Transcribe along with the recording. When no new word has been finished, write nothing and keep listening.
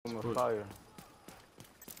Fire.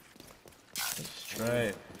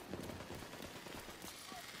 Right.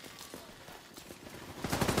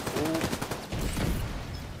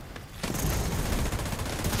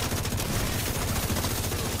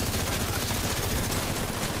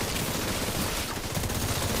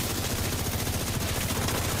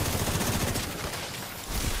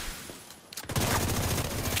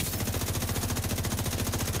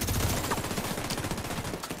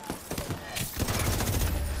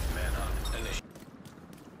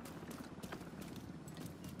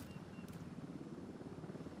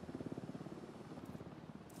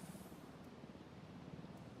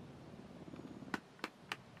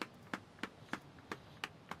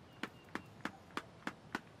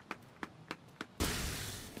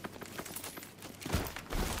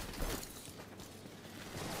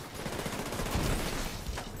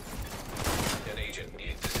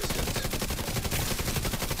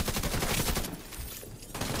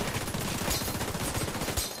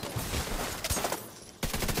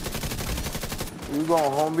 You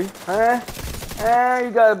going, homie? Huh?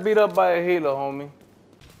 You got beat up by a healer, homie.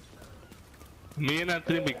 Me and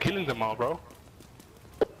Anthony be killing them all, bro.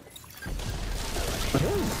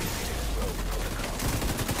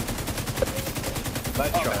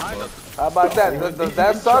 How about that? Does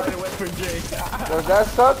that suck? Does that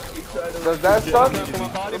suck? Does that suck?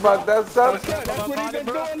 How about that suck? That's what he been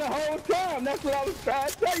doing the whole time. That's what I was trying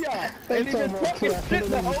to tell y'all. And he been talking shit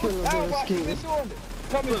the whole time while he been doing it.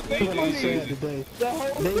 Coming straight to me today. the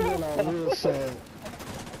whole They time. went on real sad.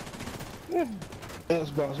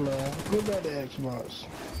 Xbox, man. Go back to Xbox.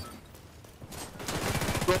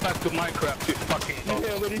 Go back to Minecraft, you fucking You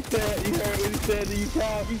heard what he said? You heard what he said to you,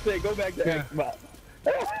 Kyle? He said, go back to Xbox.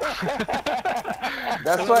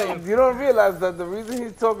 That's why you don't realize that the reason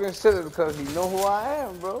he's talking shit is because he know who I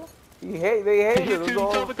am, bro. They hate it.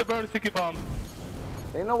 With the burn sticky bomb.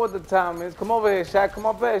 They know what the time is. Come over here, Shaq. Come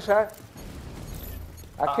up here, Shaq.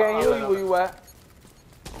 I can't heal you where you at.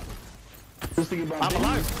 I'm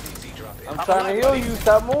alive. I'm trying to heal you.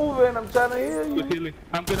 Stop moving. I'm trying to heal you. Good healing.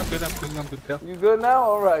 I'm good. Yeah. You good now?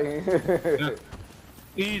 All right. Yeah.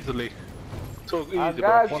 Easily. So easy, I bro.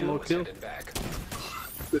 got One you. more kill.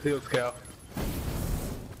 Good heal, Scout.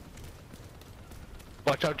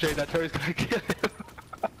 Watch out, Jay. That turret's gonna kill him.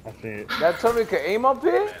 I see it. That turret can aim up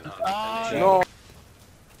here? No.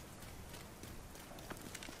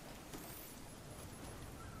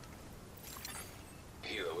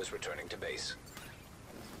 Hilo is returning to base.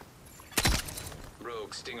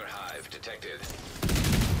 Rogue Stinger Hive detected.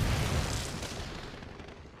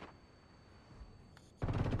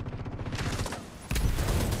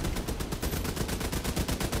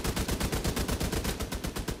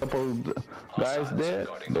 Couple guys there,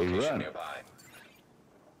 they run. Nearby.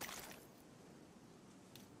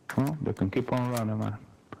 Oh, they can keep on running, man.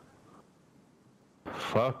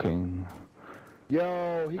 Fucking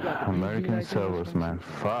Yo, he got the American PG-19 servers, man.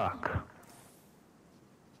 Fuck.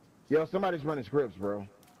 Yo, somebody's running scripts, bro.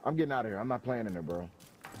 I'm getting out of here. I'm not playing in there, bro.